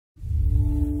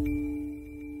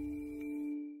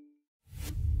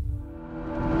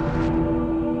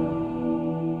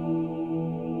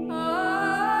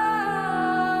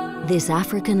This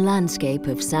African landscape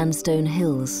of sandstone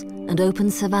hills and open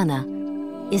savanna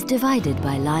is divided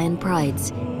by lion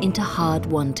prides into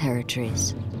hard-won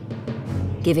territories,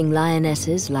 giving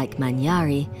lionesses like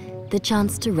Manyari the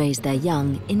chance to raise their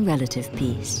young in relative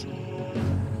peace.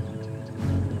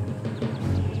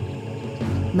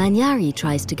 Manyari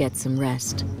tries to get some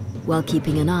rest while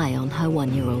keeping an eye on her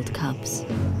one-year-old cubs.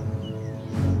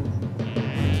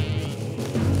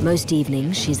 Most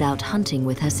evenings, she's out hunting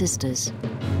with her sisters.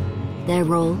 Their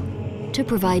role, to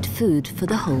provide food for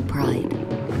the whole pride.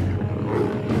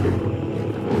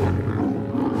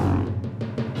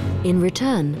 In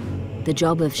return, the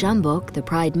job of Jambok, the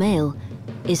pride male,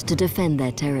 is to defend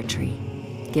their territory,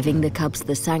 giving the cubs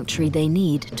the sanctuary they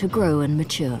need to grow and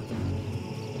mature.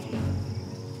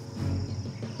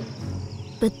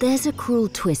 But there's a cruel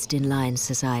twist in lion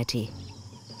society.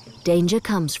 Danger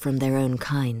comes from their own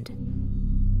kind.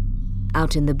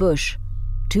 Out in the bush,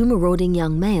 two marauding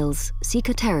young males seek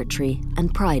a territory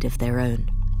and pride of their own.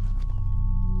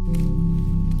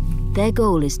 Their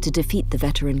goal is to defeat the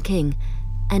veteran king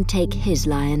and take his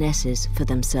lionesses for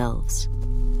themselves.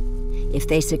 If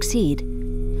they succeed,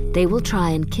 they will try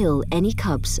and kill any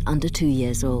cubs under 2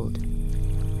 years old.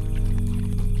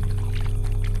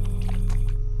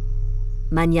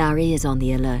 Manyari is on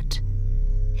the alert.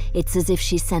 It's as if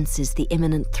she senses the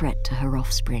imminent threat to her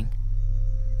offspring.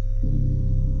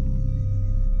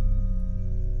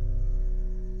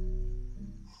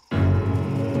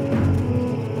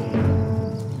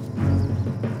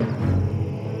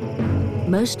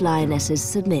 Most lionesses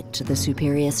submit to the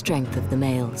superior strength of the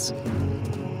males.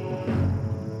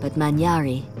 But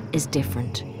Manyari is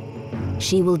different.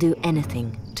 She will do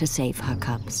anything to save her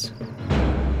cubs.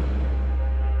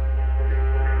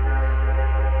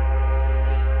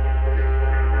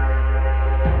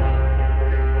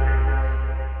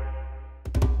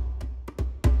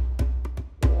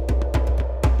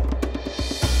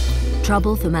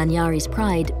 Trouble for Manyari's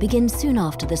pride begins soon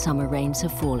after the summer rains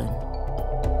have fallen.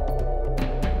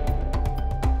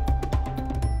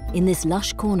 In this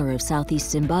lush corner of southeast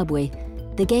Zimbabwe,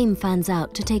 the game fans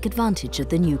out to take advantage of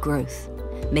the new growth,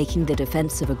 making the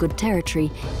defense of a good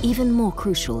territory even more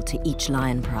crucial to each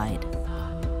lion pride.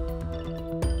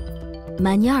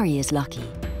 Manyari is lucky.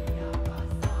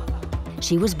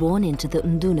 She was born into the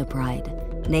Nduna pride,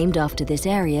 named after this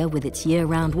area with its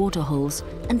year-round waterholes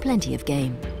and plenty of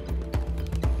game.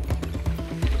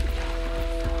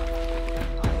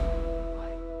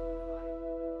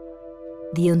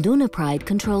 The Nduna pride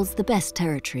controls the best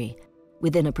territory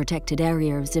within a protected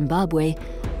area of Zimbabwe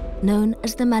known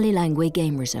as the Malilangwe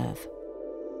Game Reserve.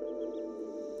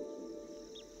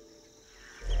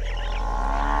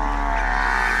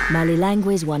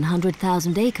 Malilangwe's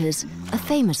 100,000 acres are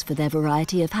famous for their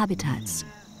variety of habitats,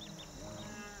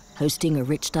 hosting a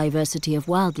rich diversity of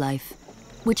wildlife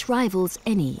which rivals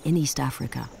any in East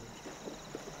Africa.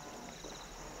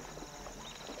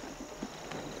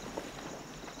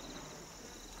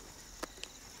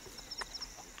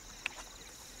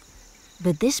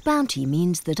 But this bounty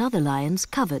means that other lions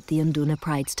covet the Nduna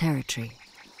pride's territory.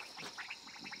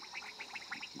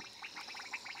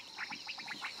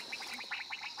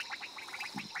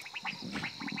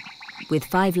 With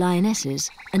 5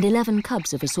 lionesses and 11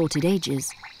 cubs of assorted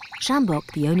ages,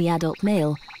 Jambok, the only adult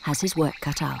male, has his work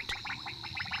cut out.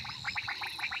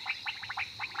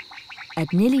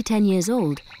 At nearly 10 years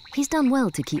old, he's done well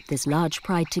to keep this large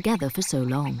pride together for so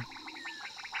long.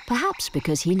 Perhaps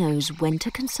because he knows when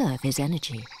to conserve his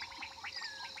energy.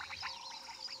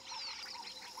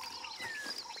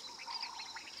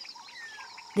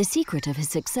 The secret of his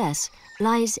success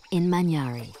lies in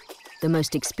Manyari, the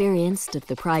most experienced of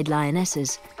the pride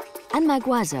lionesses, and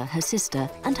Magwaza, her sister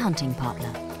and hunting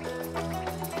partner.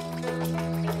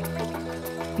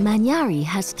 Manyari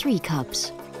has 3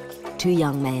 cubs, 2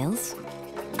 young males,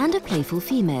 and a playful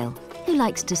female who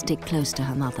likes to stick close to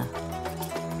her mother.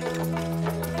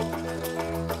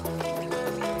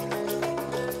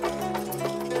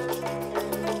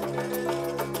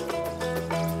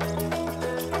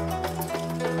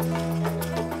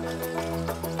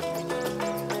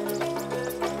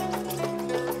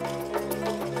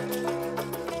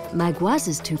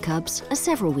 Magwaza's 2 cubs are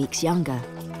several weeks younger.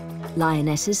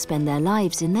 Lionesses spend their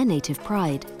lives in their native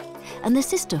pride, and the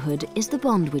sisterhood is the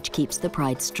bond which keeps the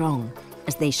pride strong,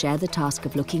 as they share the task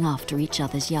of looking after each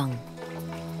other's young.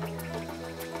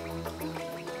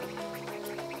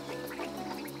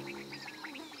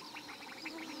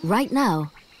 Right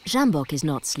now, Jambok is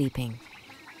not sleeping.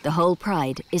 The whole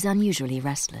pride is unusually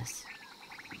restless.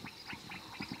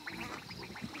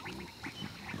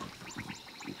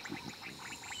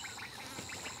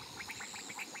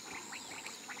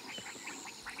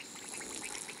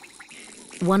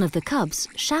 One of the cubs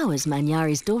showers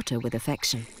Manyari's daughter with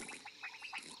affection.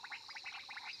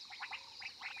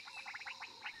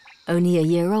 Only a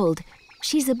year old,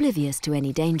 she's oblivious to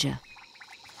any danger.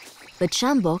 But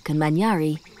Sjambok and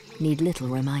Manyari need little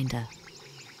reminder.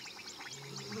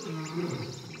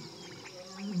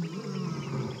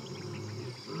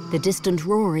 The distant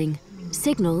roaring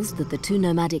signals that the two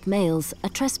nomadic males are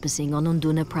trespassing on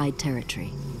Unduna Pride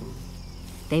territory.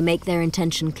 They make their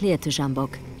intention clear to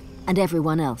Sjambok and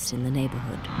everyone else in the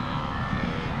neighborhood.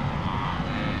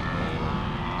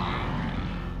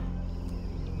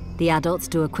 The adults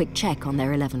do a quick check on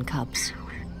their 11 cubs.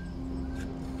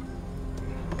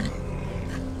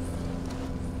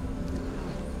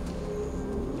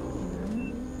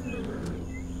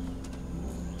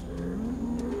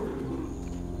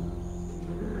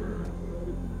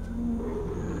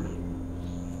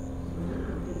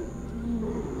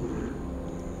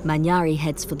 Manyari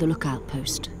heads for the lookout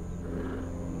post.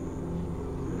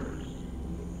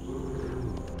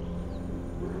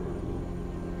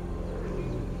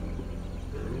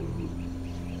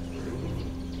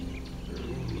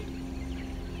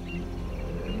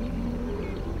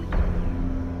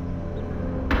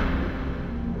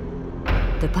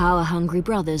 The power-hungry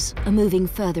brothers are moving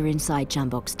further inside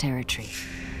Sjambok's territory.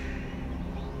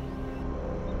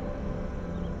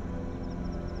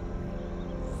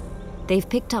 They've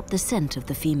picked up the scent of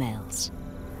the females.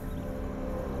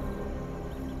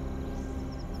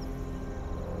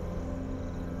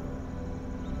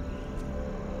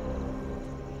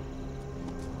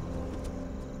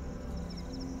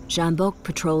 Sjambok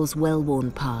patrols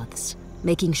well-worn paths,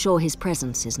 making sure his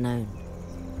presence is known.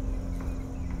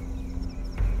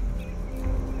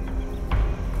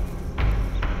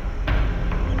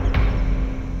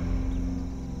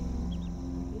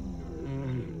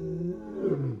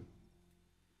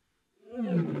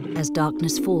 As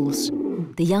darkness falls,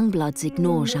 the young bloods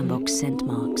ignore Sjambok's scent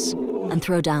marks and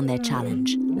throw down their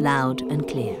challenge, loud and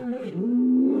clear.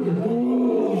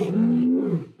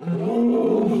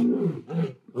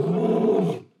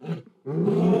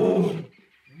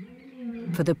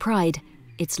 For the pride,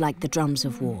 it's like the drums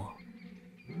of war.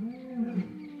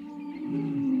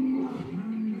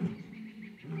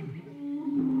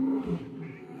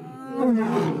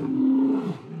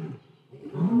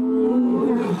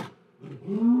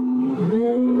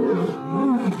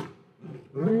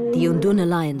 The Unduna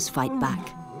lions fight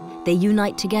back. They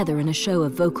unite together in a show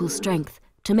of vocal strength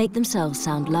to make themselves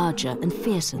sound larger and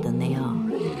fiercer than they are.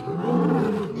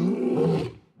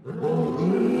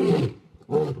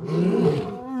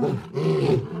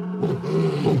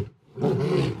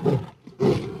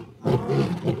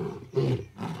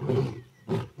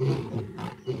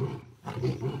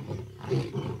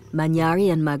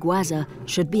 Manyari and Magwaza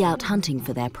should be out hunting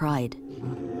for their pride.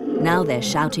 Now they're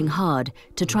shouting hard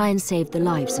to try and save the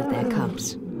lives of their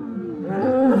cubs.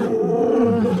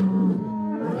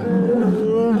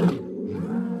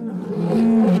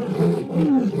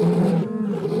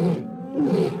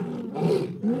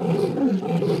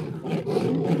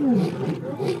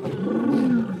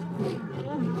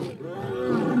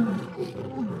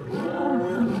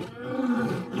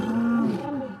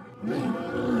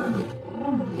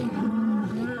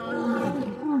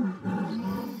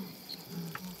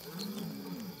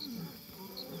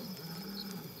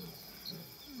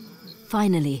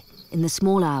 Finally, in the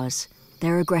small hours,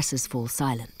 their aggressors fall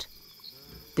silent.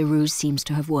 The ruse seems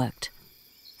to have worked,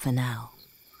 for now.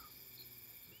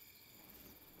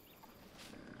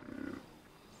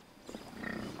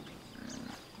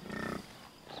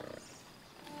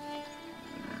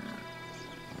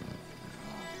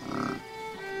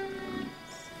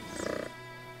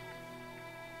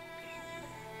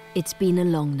 It's been a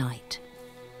long night.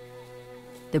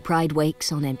 The pride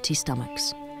wakes on empty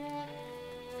stomachs.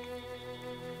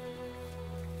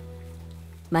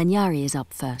 Manyari is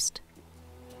up first.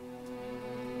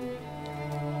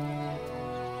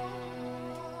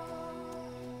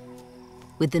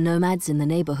 With the nomads in the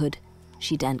neighborhood,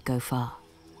 she daren't go far.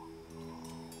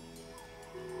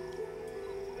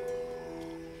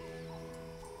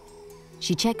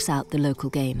 She checks out the local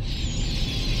game.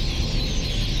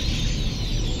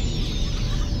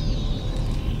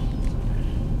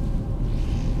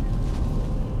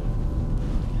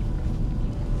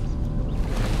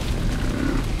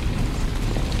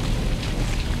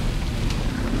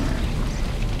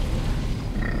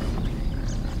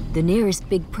 The nearest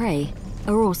big prey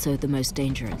are also the most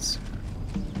dangerous.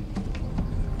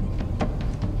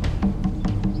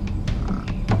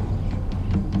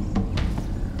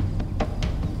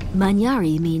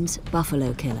 Manyari means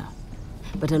buffalo killer,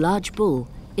 but a large bull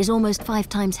is almost 5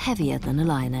 times heavier than a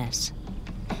lioness.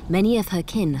 Many of her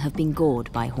kin have been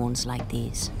gored by horns like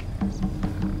these.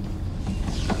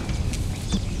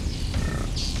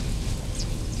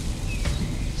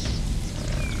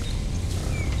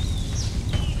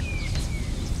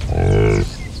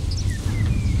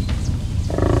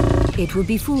 It would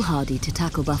be foolhardy to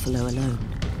tackle buffalo alone.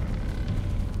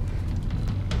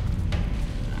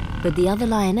 But the other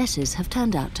lionesses have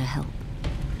turned out to help.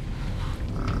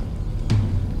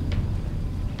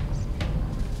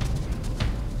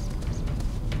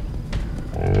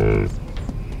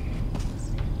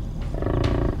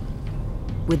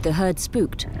 With the herd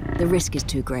spooked, the risk is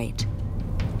too great.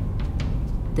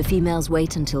 The females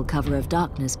wait until cover of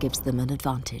darkness gives them an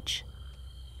advantage.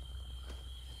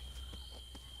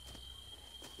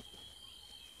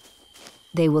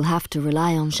 They will have to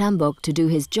rely on Sjambok to do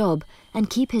his job and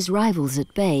keep his rivals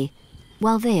at bay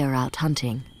while they are out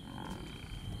hunting.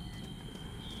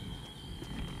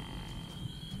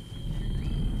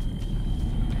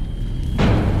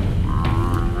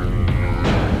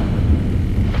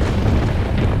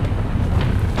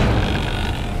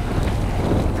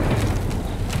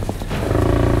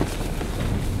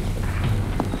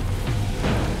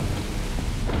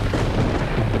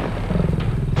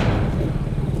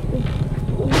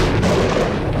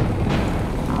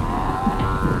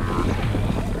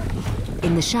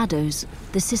 In the shadows,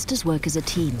 the sisters work as a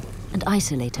team and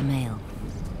isolate a male.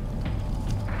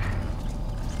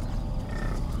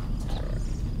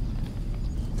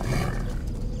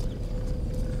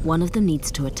 One of them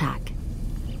needs to attack.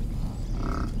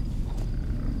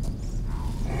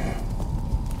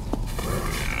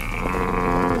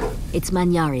 It's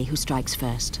Manyari who strikes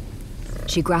first.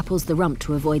 She grapples the rump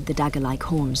to avoid the dagger-like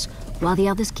horns, while the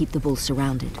others keep the bull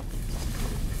surrounded.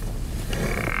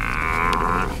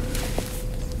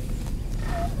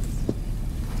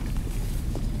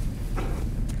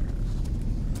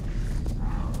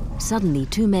 Suddenly,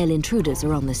 two male intruders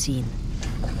are on the scene.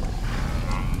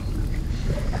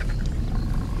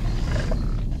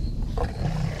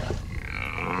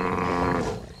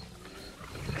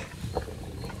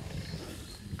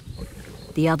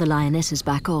 The other lionesses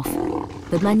back off,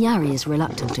 but Manyari is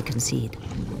reluctant to concede.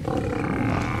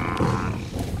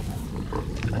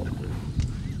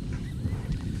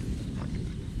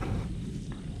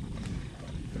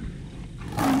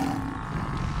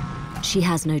 She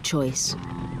has no choice.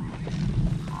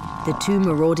 The two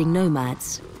marauding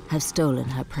nomads have stolen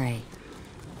her prey.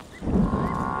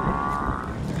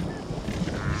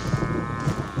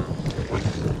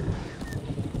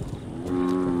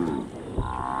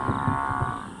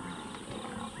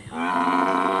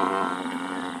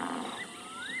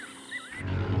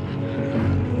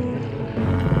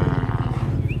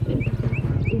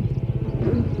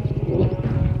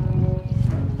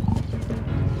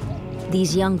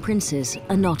 These young princes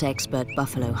are not expert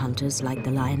buffalo hunters like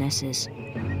the lionesses,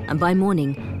 and by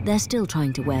morning, they're still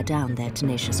trying to wear down their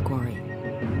tenacious quarry.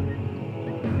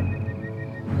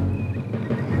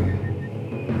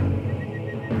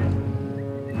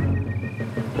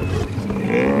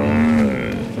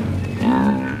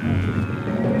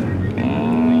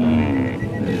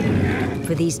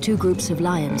 For these two groups of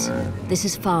lions, this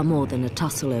is far more than a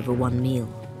tussle over one meal.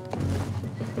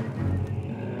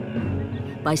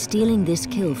 By stealing this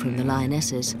kill from the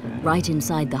lionesses, right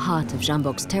inside the heart of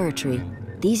Sjambok's territory,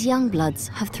 these young bloods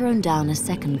have thrown down a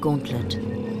second gauntlet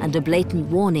and a blatant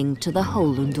warning to the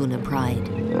whole Unduna pride.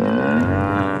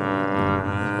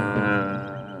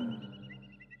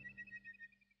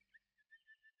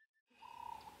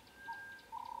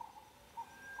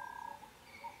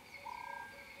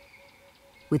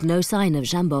 With no sign of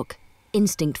Sjambok,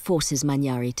 instinct forces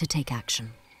Manyari to take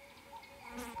action.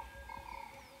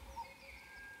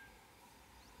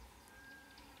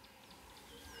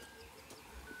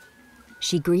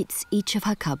 She greets each of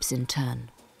her cubs in turn.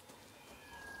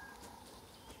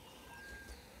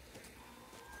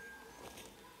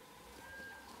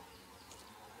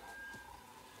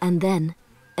 And then,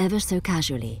 ever so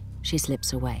casually, she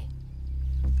slips away.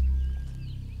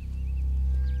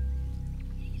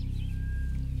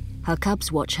 Her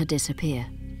cubs watch her disappear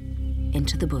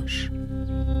into the bush.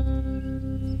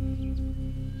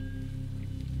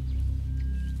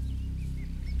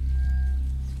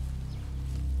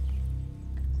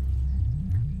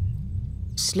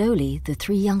 Slowly, the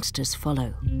three youngsters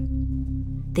follow.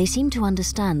 They seem to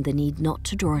understand the need not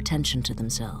to draw attention to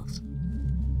themselves.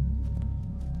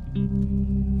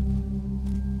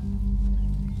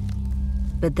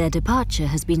 But their departure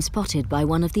has been spotted by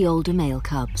one of the older male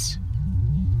cubs.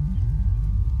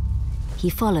 He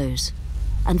follows,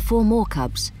 and 4 more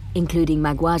cubs, including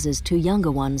Magwaza's 2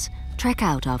 younger ones, trek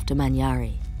out after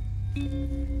Manyari.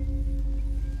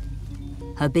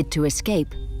 Her bid to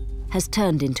escape has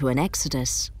turned into an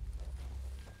exodus.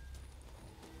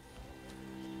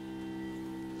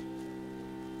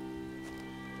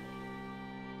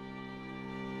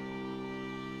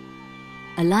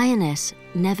 A lioness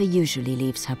never usually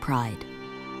leaves her pride.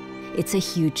 It's a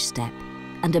huge step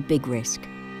and a big risk,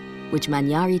 which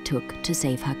Manyari took to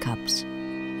save her cubs.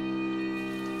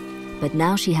 But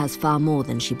now she has far more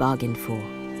than she bargained for.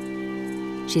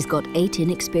 She's got 8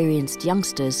 inexperienced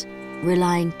youngsters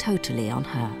relying totally on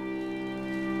her.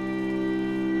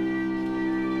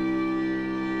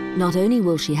 Not only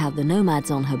will she have the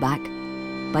nomads on her back,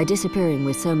 by disappearing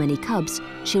with so many cubs,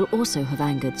 she'll also have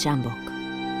angered Jambok.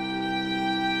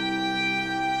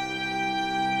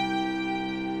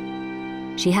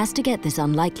 She has to get this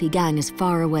unlikely gang as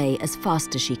far away as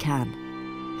fast as she can.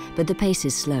 But the pace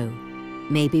is slow,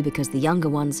 maybe because the younger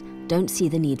ones don't see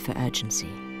the need for urgency.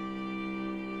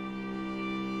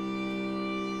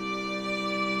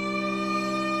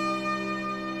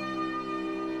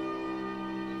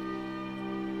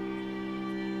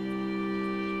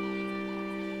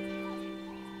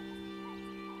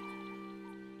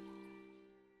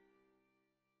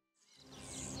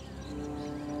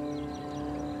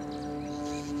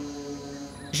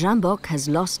 Jambok has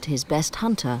lost his best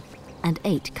hunter and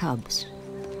 8 cubs.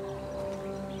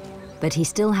 But he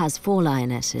still has 4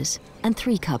 lionesses and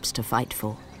 3 cubs to fight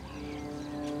for.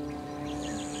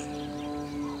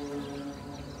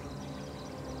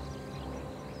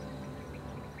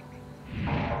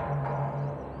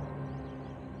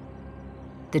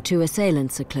 The 2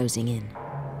 assailants are closing in.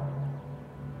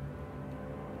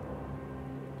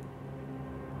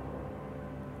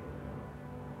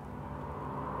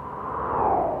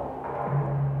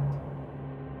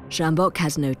 Jambok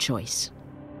has no choice.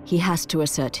 He has to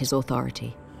assert his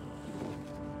authority.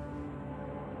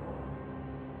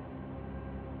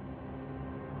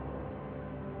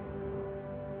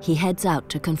 He heads out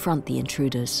to confront the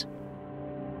intruders.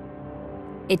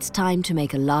 It's time to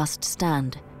make a last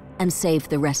stand and save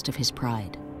the rest of his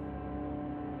pride.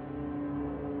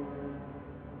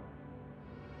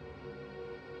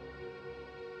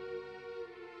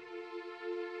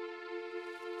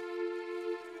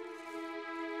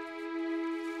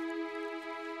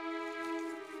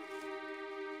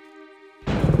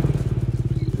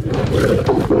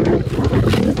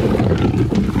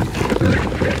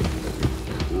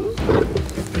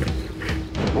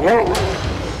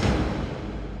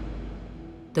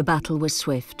 The battle was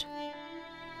swift.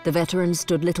 The veterans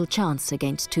stood little chance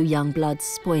against 2 young bloods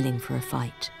spoiling for a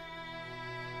fight.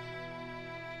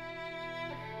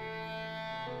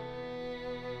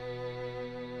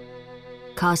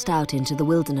 Cast out into the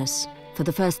wilderness, for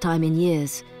the first time in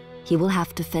years, he will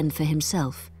have to fend for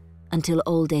himself until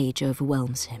old age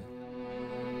overwhelms him.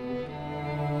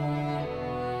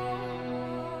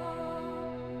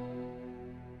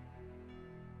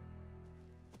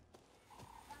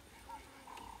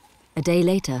 A day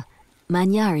later,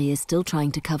 Manyari is still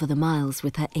trying to cover the miles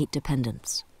with her 8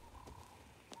 dependents.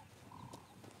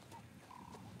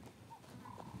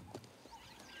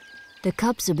 The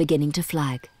cubs are beginning to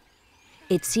flag.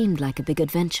 It seemed like a big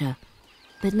adventure,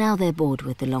 but now they're bored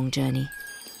with the long journey.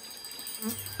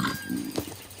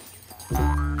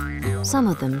 Some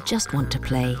of them just want to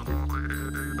play.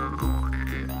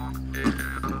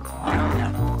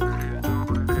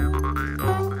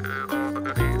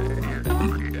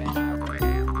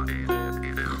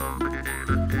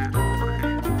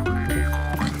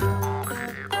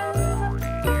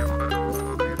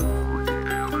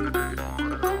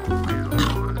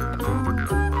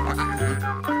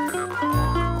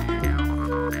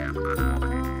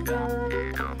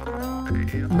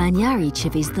 Manyari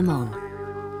chivies them on.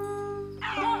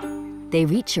 They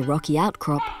reach a rocky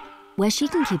outcrop where she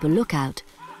can keep a lookout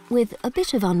with a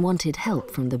bit of unwanted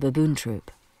help from the baboon troop.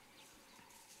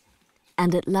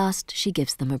 And at last she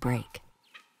gives them a break.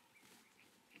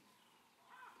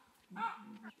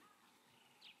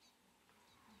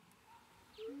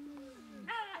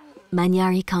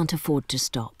 Manyari can't afford to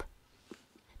stop.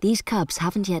 These cubs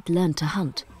haven't yet learned to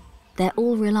hunt. They're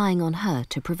all relying on her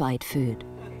to provide food.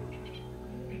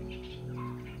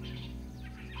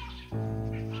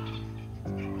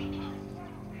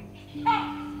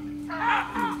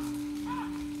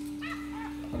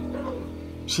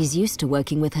 She's used to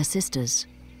working with her sisters.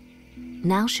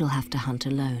 Now she'll have to hunt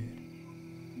alone.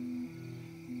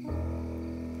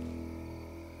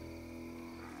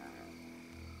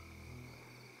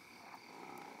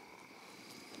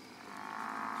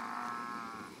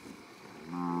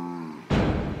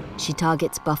 She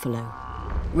targets buffalo,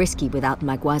 risky without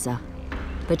magwaza,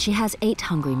 but she has 8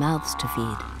 hungry mouths to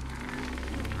feed.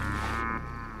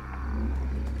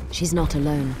 she's not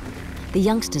alone. The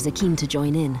youngsters are keen to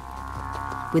join in.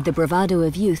 With the bravado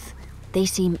of youth, they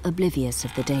seem oblivious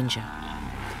of the danger.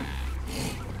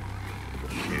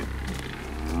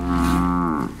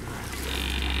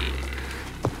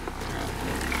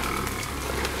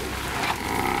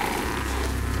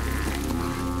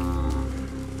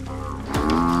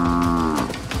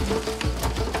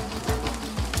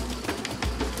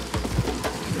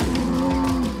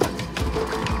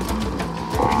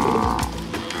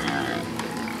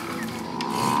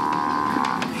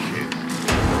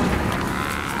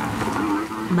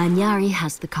 Manyari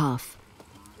has the calf.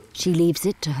 She leaves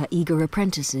it to her eager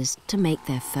apprentices to make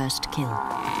their first kill.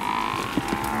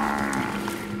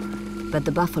 But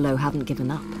the buffalo haven't given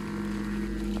up.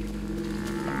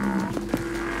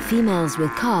 Females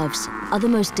with calves are the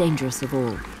most dangerous of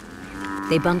all.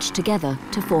 They bunch together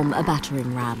to form a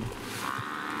battering ram.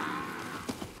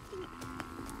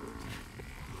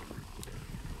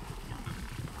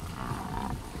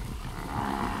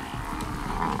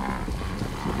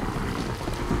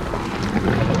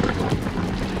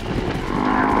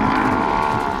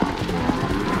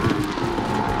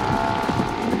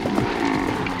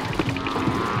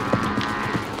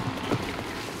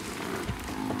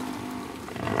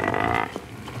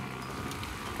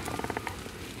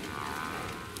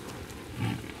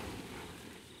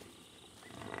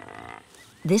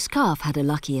 This calf had a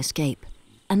lucky escape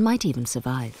and might even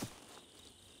survive.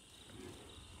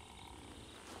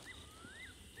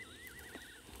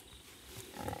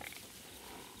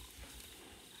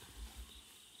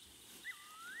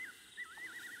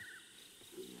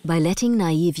 By letting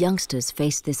naive youngsters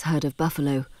face this herd of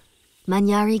buffalo,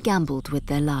 Manyari gambled with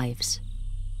their lives.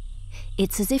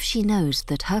 It's as if she knows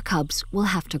that her cubs will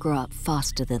have to grow up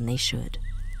faster than they should.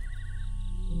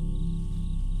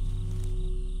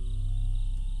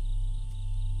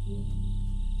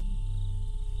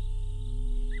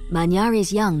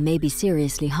 Manyari's young may be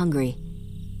seriously hungry,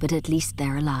 but at least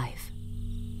they're alive.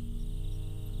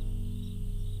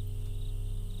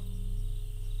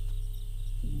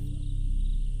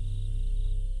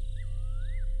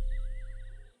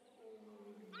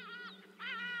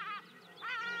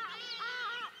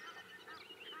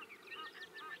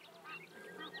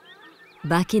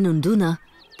 Back in Unduna,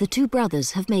 the two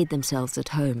brothers have made themselves at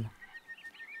home.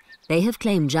 They have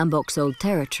claimed Jambok's old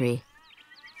territory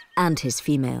and his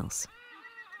females.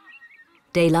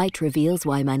 Daylight reveals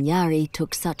why Manyari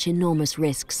took such enormous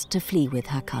risks to flee with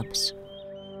her cubs.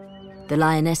 The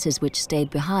lionesses which stayed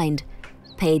behind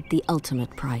paid the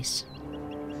ultimate price.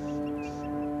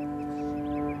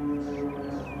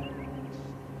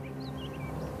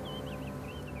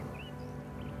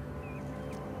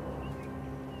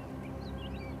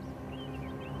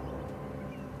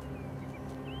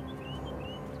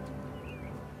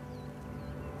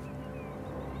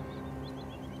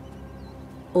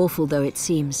 Awful though it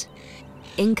seems,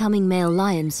 incoming male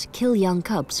lions kill young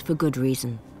cubs for good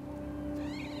reason.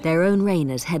 Their own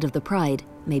reign as head of the pride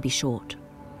may be short.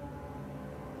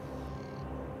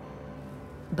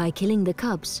 By killing the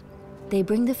cubs, they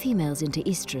bring the females into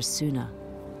estrus sooner,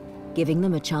 giving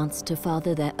them a chance to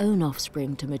father their own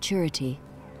offspring to maturity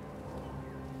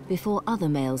before other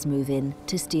males move in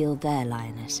to steal their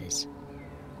lionesses.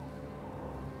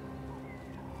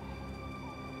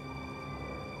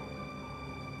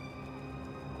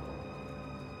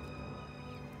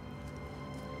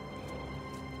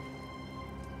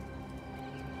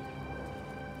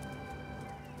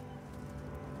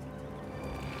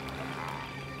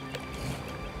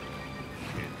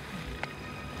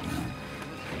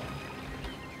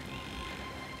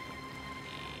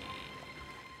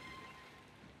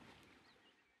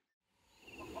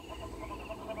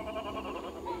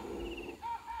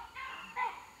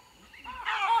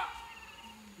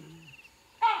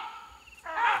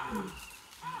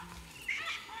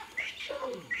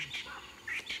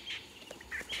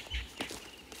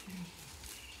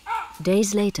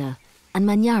 Days later, and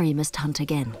Manyari must hunt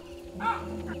again.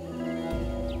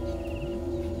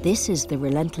 This is the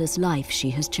relentless life she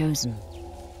has chosen,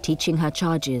 teaching her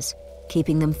charges,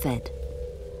 keeping them fed.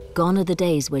 Gone are the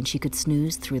days when she could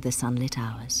snooze through the sunlit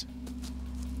hours.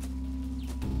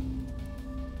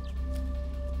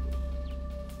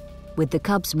 With the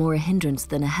cubs more a hindrance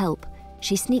than a help,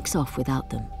 she sneaks off without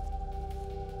them.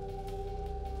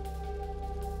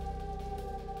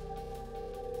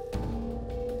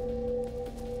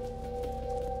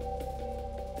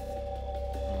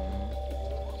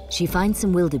 She finds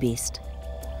some wildebeest.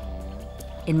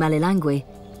 In Malilangwe,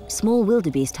 small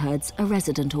wildebeest herds are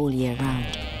resident all year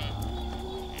round.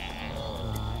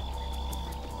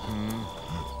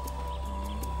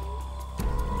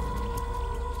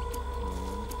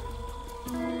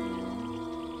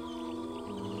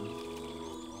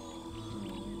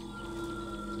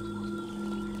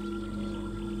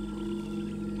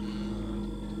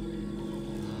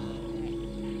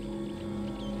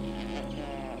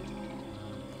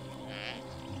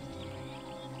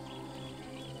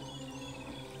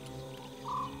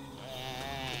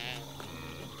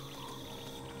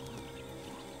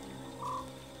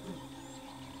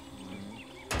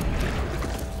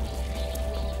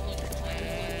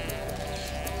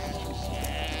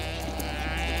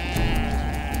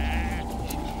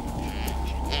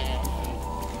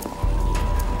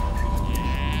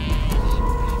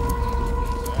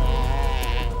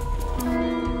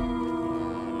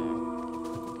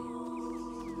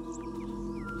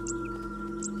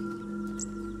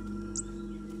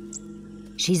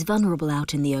 She's vulnerable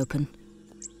out in the open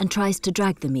and tries to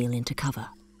drag the meal into cover.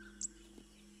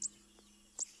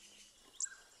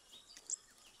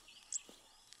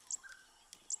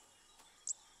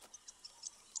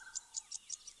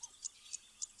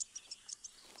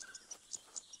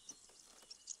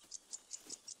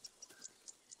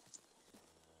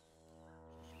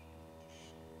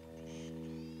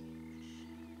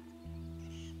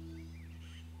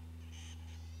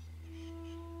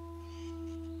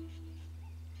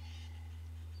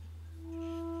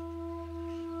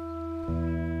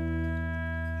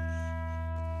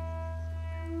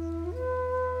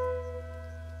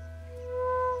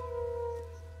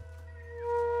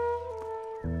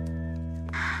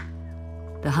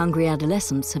 The hungry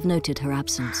adolescents have noted her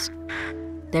absence.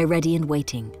 They're ready and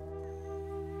waiting.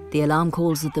 The alarm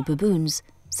calls of the baboons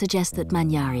suggest that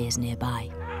Manyari is nearby.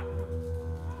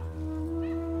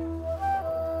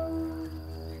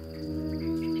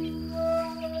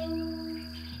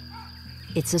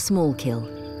 It's a small kill,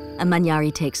 and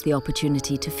Manyari takes the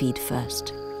opportunity to feed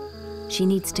first. She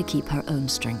needs to keep her own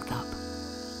strength up.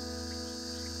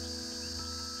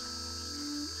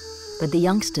 But the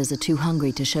youngsters are too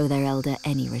hungry to show their elder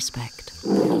any respect.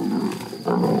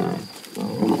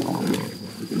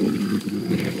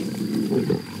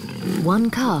 One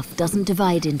calf doesn't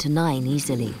divide into 9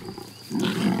 easily.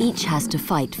 Each has to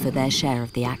fight for their share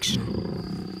of the action.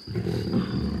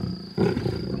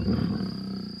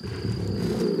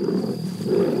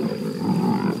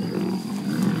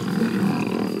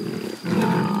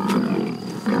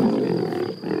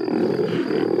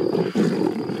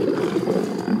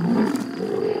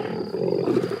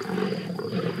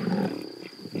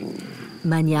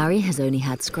 Manyari has only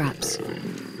had scraps,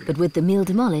 but with the meal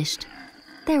demolished,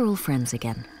 they're all friends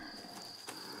again.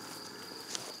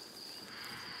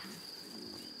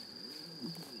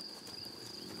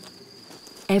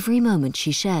 Every moment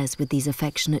she shares with these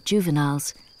affectionate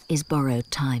juveniles is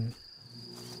borrowed time.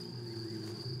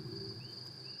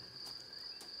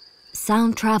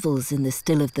 Sound travels in the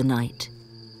still of the night,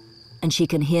 and she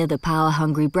can hear the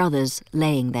power-hungry brothers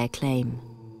laying their claim.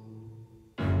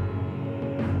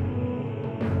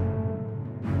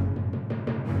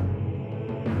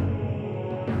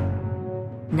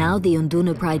 Now the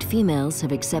Unduna Pride females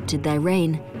have accepted their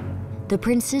reign, the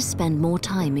princes spend more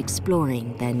time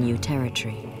exploring their new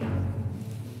territory.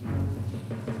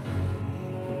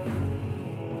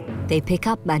 They pick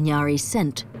up Manyari's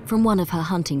scent from one of her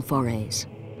hunting forays.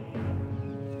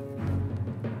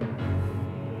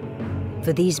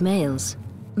 For these males,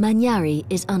 Manyari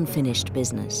is unfinished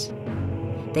business.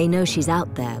 They know she's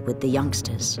out there with the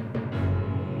youngsters.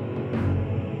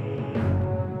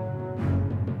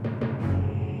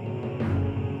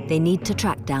 They need to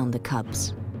track down the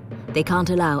cubs. They can't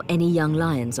allow any young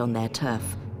lions on their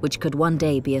turf, which could one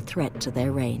day be a threat to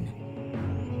their reign.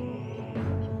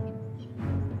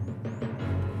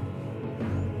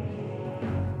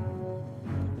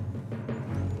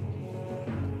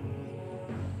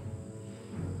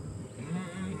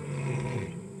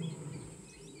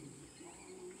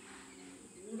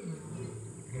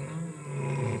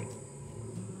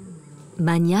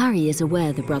 Manyari is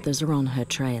aware the brothers are on her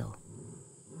trail.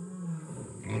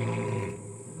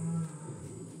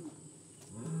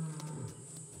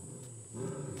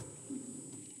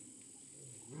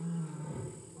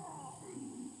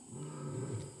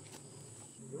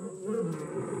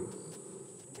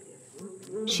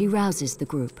 She rouses the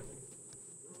group.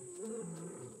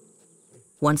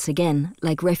 Once again,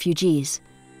 like refugees,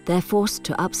 they're forced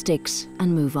to up sticks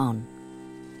and move on.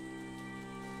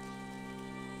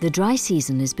 The dry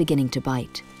season is beginning to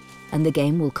bite, and the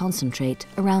game will concentrate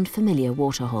around familiar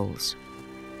waterholes.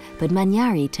 But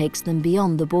Manyari takes them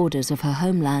beyond the borders of her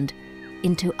homeland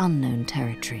into unknown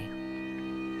territory.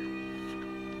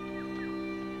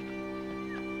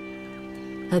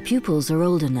 Her pupils are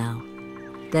older now.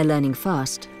 They're learning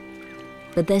fast,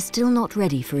 but they're still not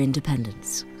ready for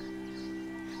independence.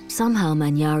 Somehow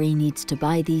Manyari needs to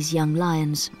buy these young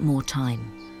lions more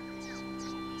time.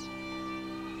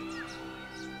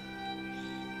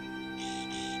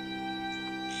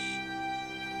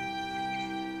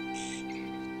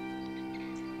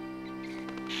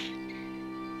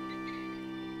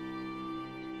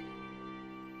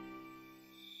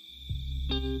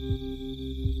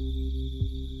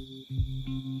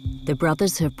 The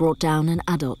brothers have brought down an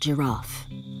adult giraffe.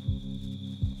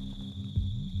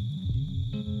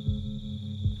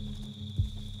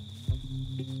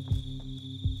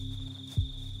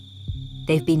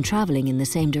 They've been traveling in the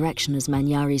same direction as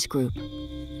Manyari's group.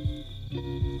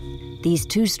 These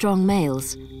 2 strong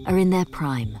males are in their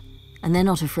prime, and they're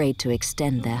not afraid to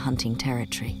extend their hunting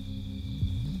territory.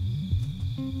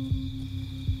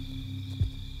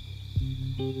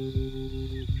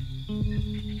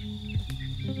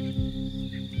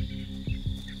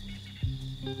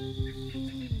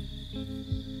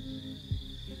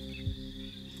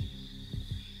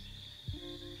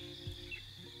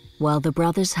 While the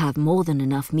brothers have more than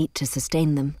enough meat to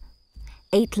sustain them,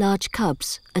 8 large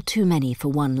cubs are too many for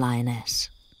one lioness.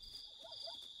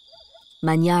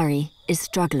 Manyari is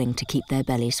struggling to keep their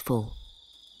bellies full.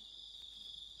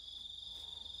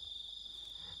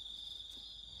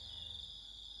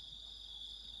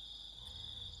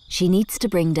 She needs to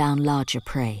bring down larger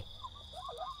prey.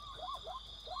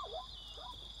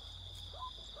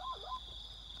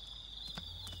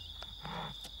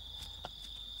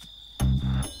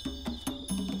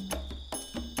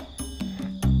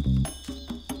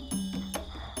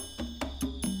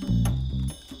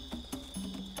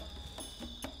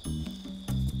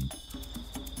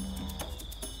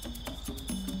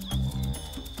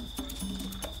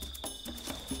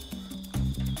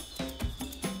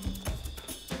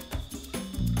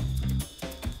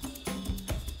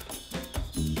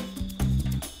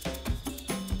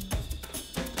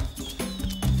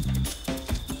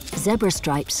 Zebra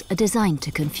stripes are designed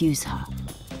to confuse her.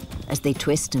 As they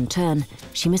twist and turn,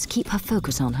 she must keep her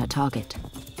focus on her target.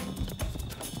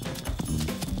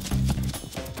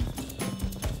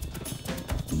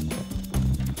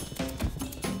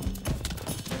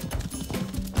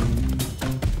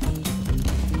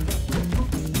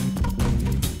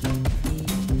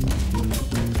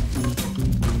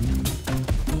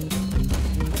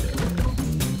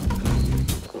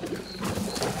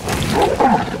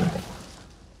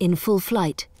 In full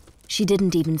flight, she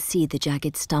didn't even see the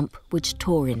jagged stump which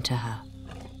tore into her.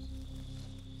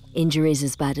 Injuries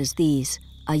as bad as these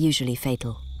are usually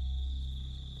fatal.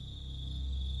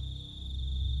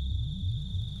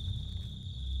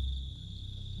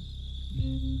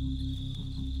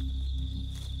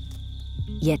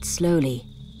 Yet slowly,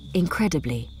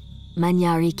 incredibly,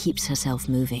 Manyari keeps herself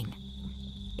moving.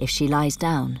 If she lies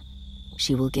down,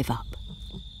 she will give up.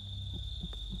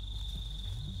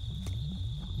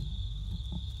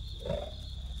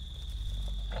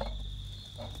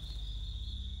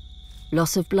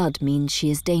 Loss of blood means she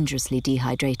is dangerously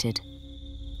dehydrated.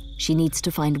 She needs to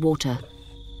find water,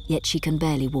 yet she can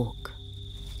barely walk.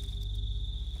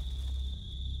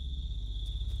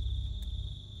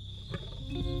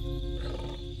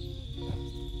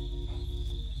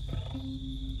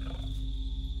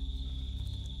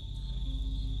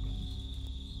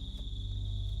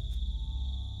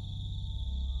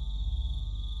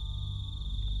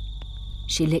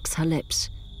 She licks her lips,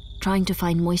 trying to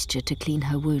find moisture to clean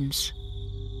her wounds.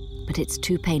 But it's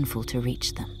too painful to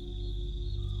reach them.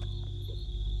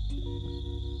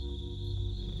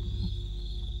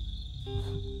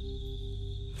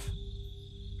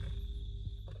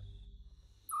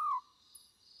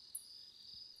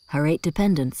 Her 8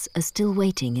 dependents are still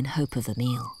waiting in hope of a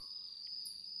meal.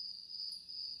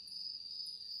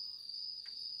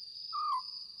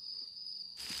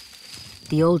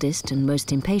 The oldest and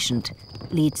most impatient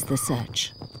leads the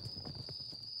search.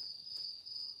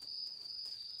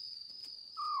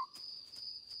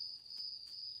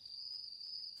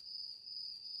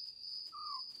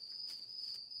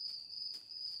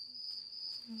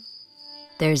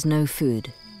 There is no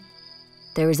food.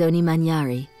 There is only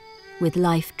Manyari, with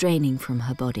life draining from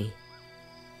her body.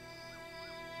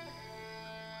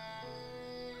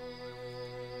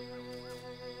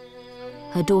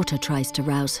 Her daughter tries to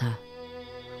rouse her.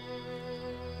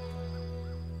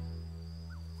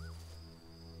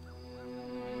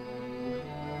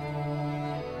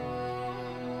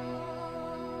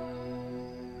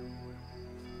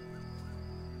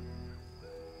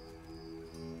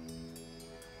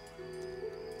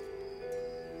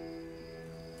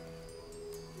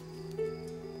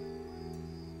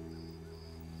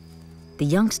 The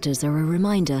youngsters are a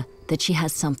reminder that she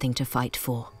has something to fight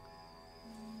for.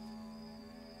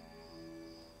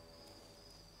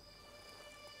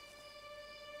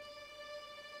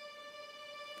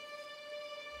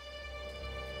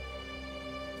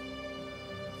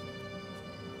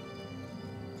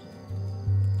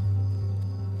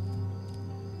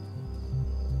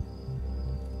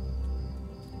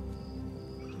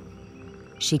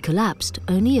 She collapsed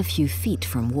only a few feet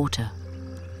from water.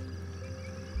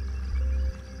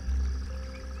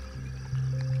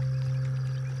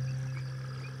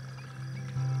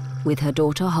 With her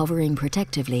daughter hovering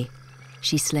protectively,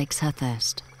 she slakes her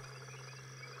thirst.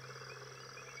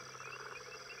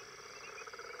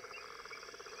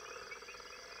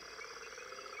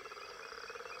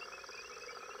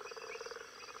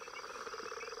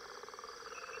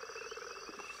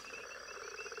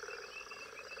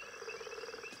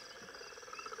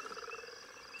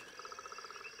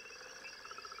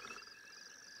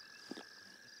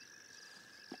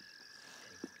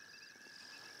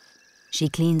 She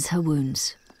cleans her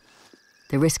wounds.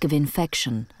 The risk of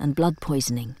infection and blood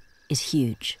poisoning is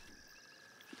huge.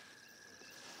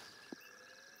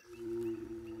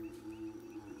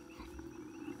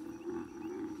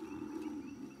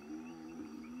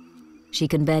 She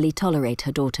can barely tolerate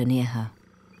her daughter near her.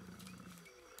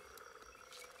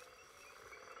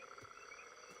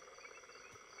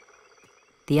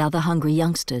 The other hungry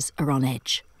youngsters are on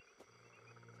edge.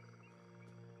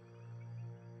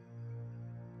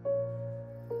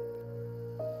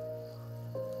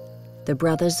 The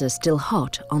brothers are still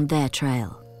hot on their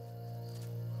trail.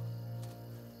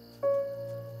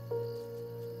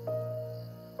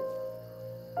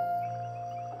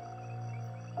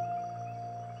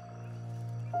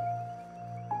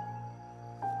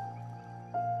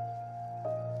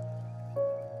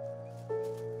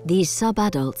 These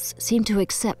sub-adults seem to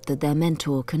accept that their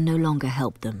mentor can no longer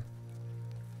help them.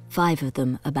 5 of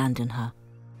them abandon her.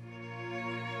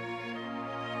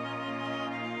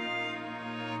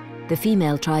 The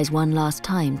female tries one last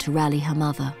time to rally her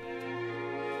mother.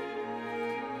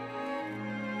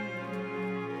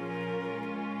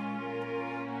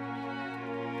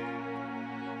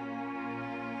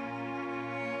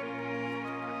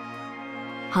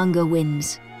 Hunger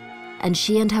wins, and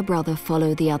she and her brother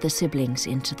follow the other siblings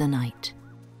into the night.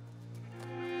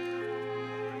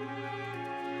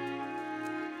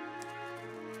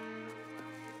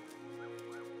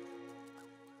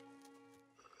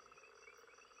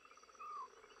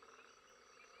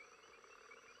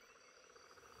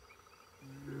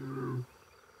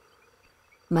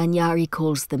 Manyari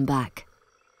calls them back.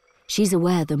 She's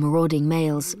aware the marauding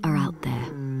males are out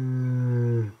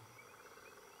there.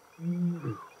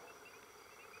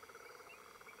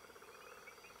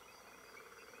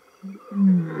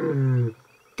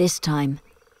 This time,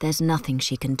 there's nothing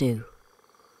she can do.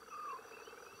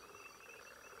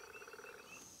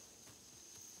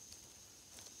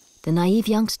 The naive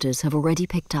youngsters have already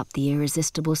picked up the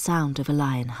irresistible sound of a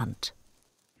lion hunt.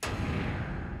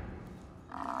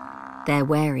 They're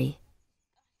wary,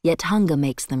 yet hunger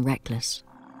makes them reckless.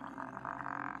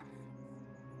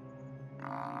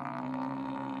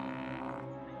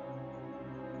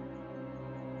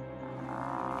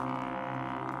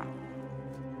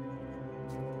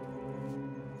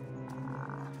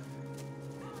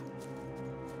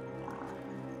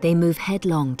 They move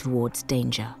headlong towards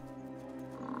danger.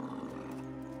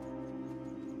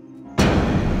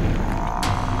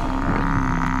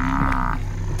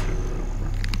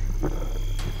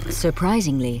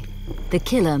 Surprisingly, the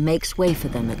killer makes way for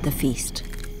them at the feast.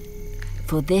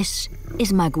 For this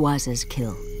is Magwaza's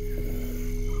kill.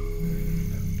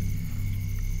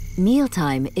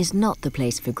 Mealtime is not the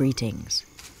place for greetings.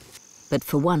 But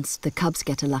for once, the cubs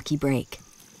get a lucky break.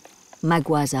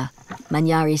 Magwaza,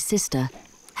 Manyari's sister,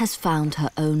 has found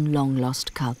her own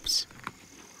long-lost cubs.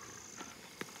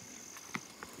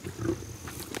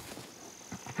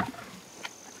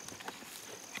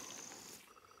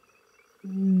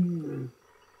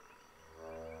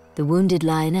 The wounded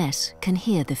lioness can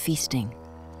hear the feasting.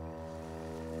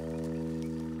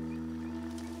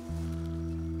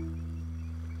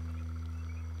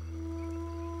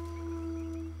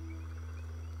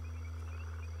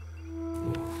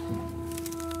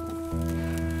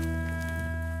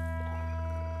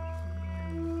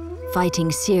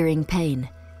 Fighting searing pain,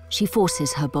 she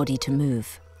forces her body to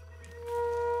move.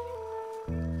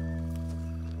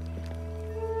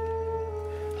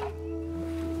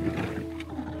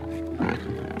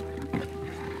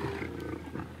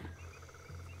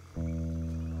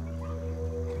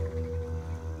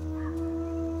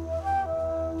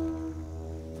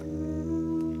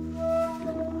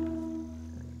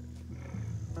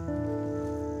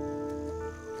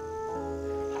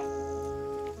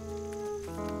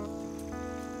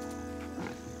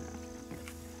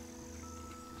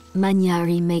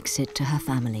 Manyari makes it to her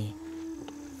family.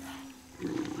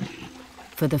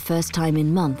 For the first time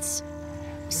in months,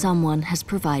 someone has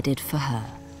provided for her.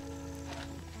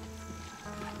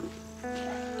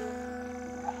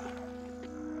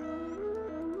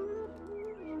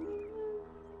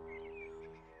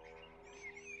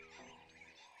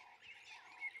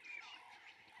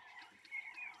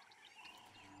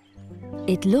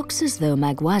 It looks as though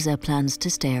Magwaza plans to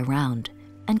stay around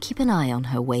and keep an eye on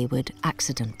her wayward,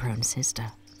 accident-prone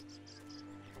sister.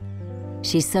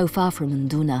 She's so far from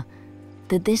Nduna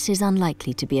that this is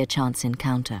unlikely to be a chance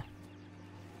encounter.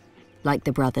 Like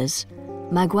the brothers,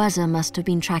 Magwaza must have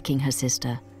been tracking her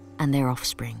sister and their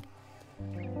offspring.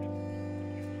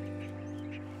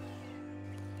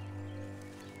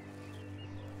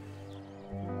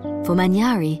 For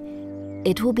Manyari,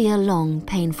 it will be a long,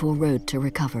 painful road to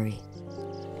recovery.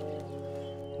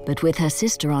 But with her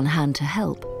sister on hand to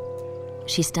help,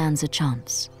 she stands a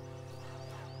chance.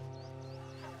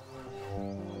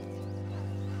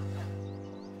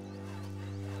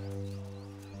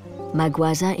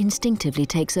 Magwaza instinctively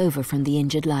takes over from the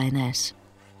injured lioness,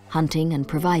 hunting and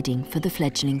providing for the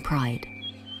fledgling pride.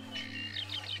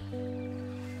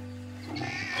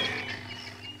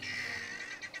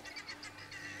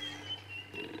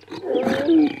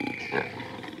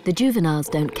 The juveniles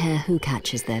don't care who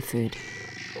catches their food.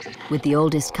 With the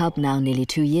oldest cub now nearly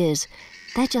 2 years,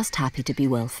 they're just happy to be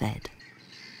well fed.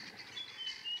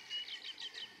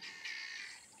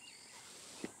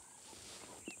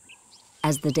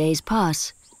 As the days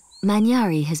pass,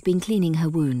 Manyari has been cleaning her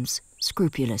wounds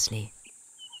scrupulously.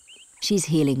 She's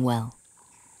healing well.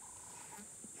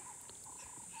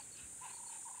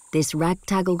 This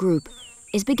ragtaggle group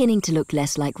is beginning to look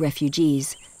less like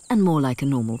refugees and more like a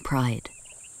normal pride.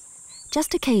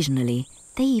 Just occasionally,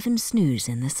 they even snooze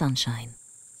in the sunshine.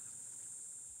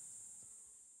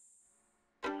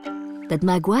 But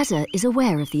Magwaza is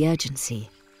aware of the urgency,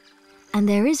 and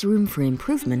there is room for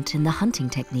improvement in the hunting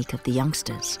technique of the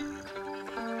youngsters.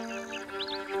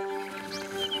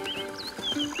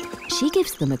 She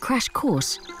gives them a crash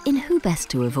course in who best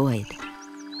to avoid.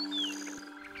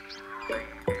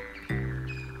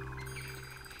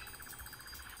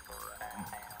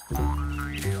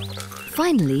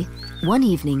 Finally, one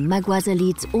evening, Magwaza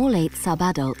leads all 8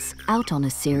 sub-adults out on a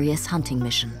serious hunting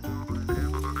mission.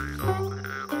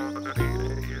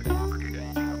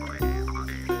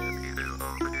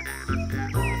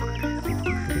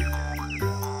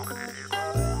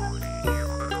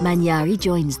 Manyari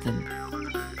joins them.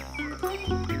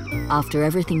 After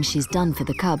everything she's done for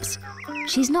the cubs,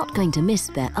 she's not going to miss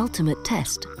their ultimate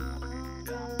test: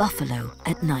 buffalo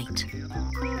at night.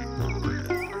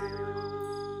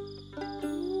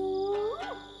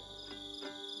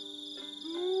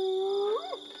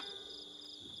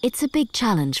 It's a big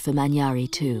challenge for Manyari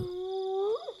too.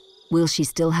 Will she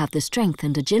still have the strength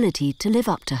and agility to live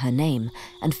up to her name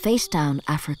and face down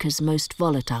Africa's most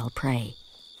volatile prey?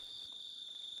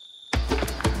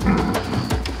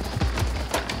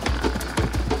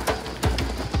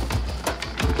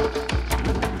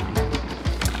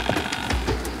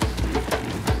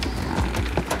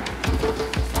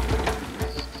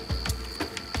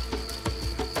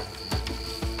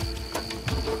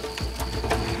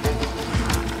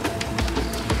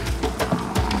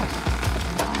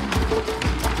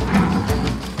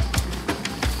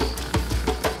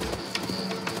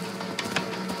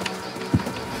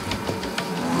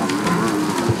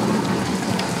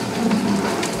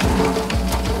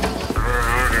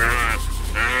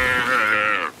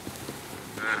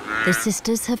 The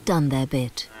sisters have done their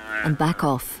bit and back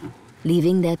off,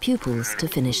 leaving their pupils to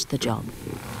finish the job.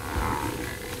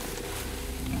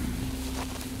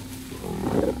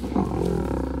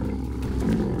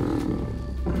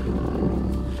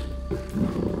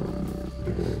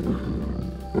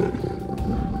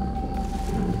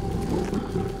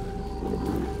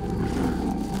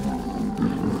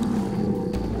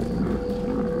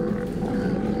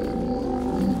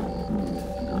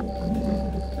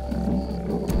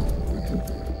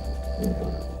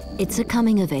 It's a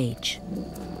coming of age.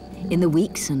 In the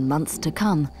weeks and months to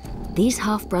come, these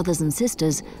half-brothers and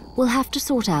sisters will have to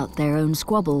sort out their own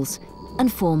squabbles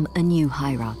and form a new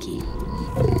hierarchy.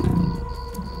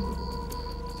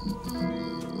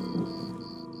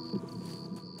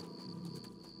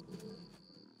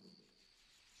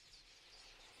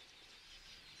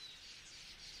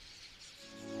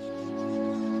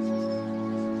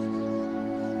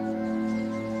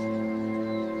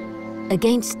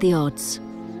 Against the odds,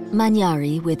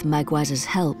 Manyari, with Magwaza's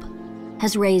help,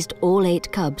 has raised all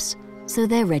 8 cubs, so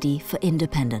they're ready for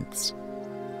independence.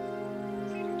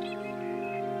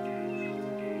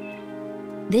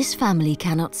 This family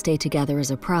cannot stay together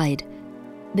as a pride,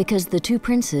 because the 2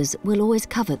 princes will always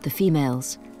covet the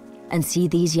females and see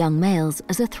these young males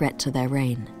as a threat to their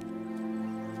reign.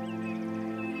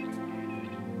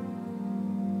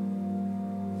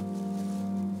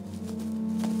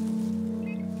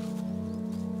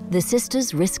 The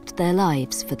sisters risked their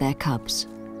lives for their cubs.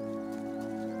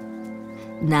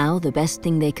 Now the best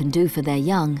thing they can do for their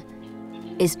young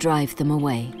is drive them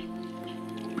away.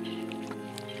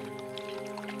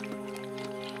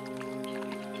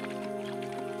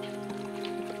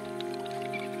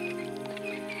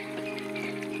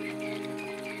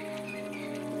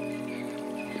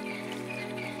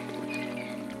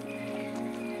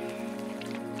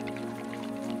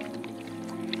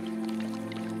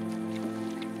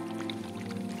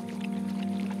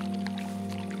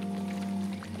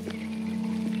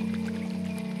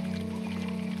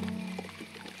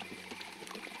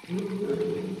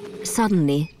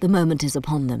 Suddenly, the moment is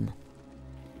upon them.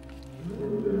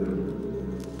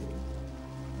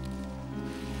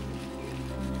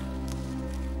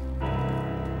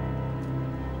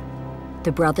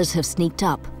 The brothers have sneaked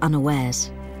up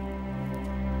unawares.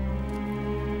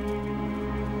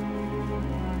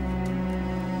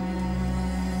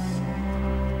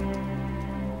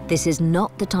 This is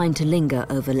not the time to linger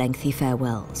over lengthy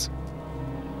farewells.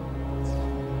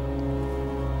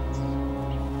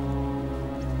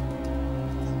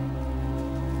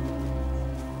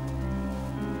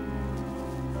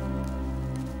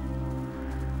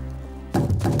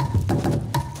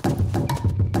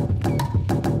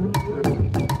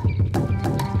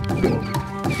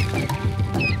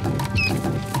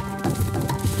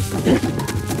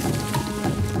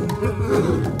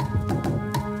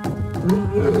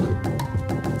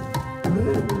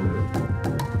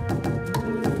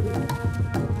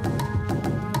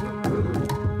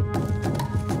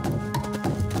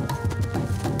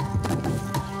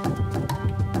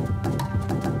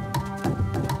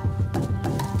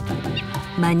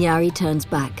 Manyari turns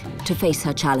back to face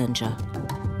her challenger.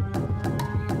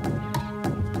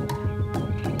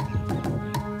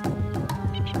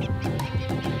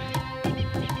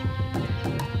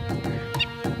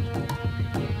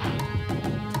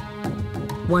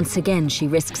 Once again, she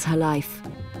risks her life.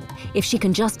 If she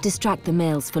can just distract the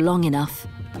males for long enough.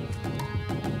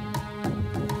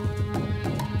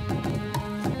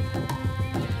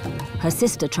 Her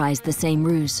sister tries the same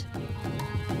ruse.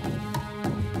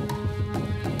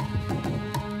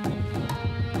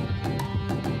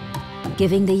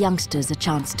 Giving the youngsters a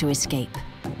chance to escape.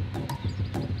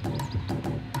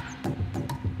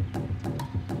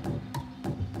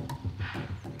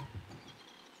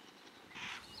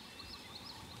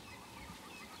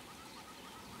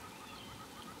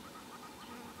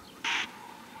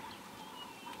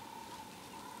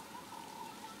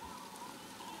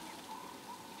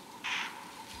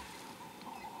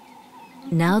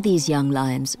 Now these young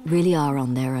lions really are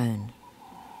on their own.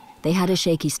 They had a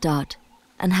shaky start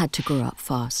and had to grow up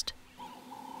fast.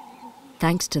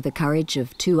 Thanks to the courage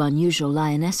of two unusual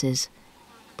lionesses,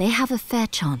 they have a fair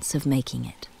chance of making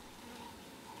it.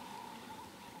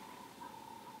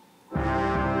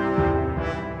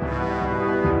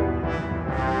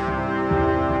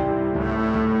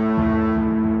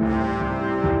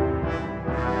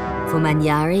 For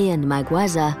Manyari and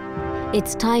Magwaza,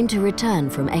 it's time to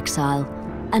return from exile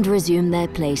and resume their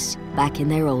place back in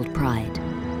their old pride.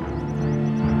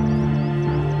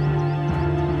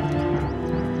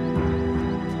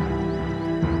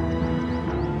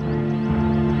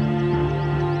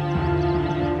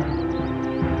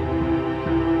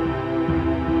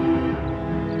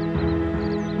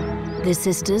 The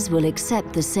sisters will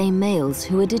accept the same males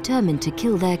who are determined to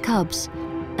kill their cubs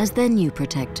as their new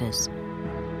protectors,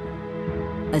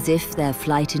 as if their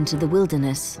flight into the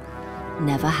wilderness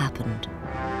never happened.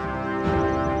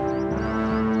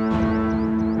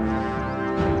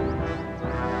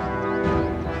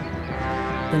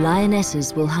 The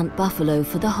lionesses will hunt buffalo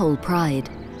for the whole pride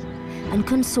and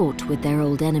consort with their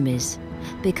old enemies,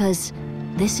 because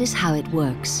this is how it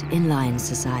works in lion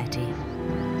society.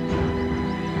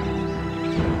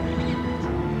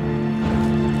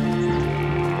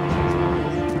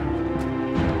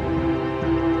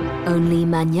 Only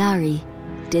Manyari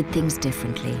did things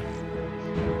differently.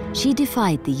 She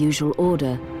defied the usual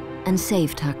order and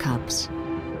saved her cubs.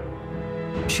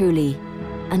 Truly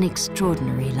an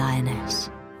extraordinary lioness.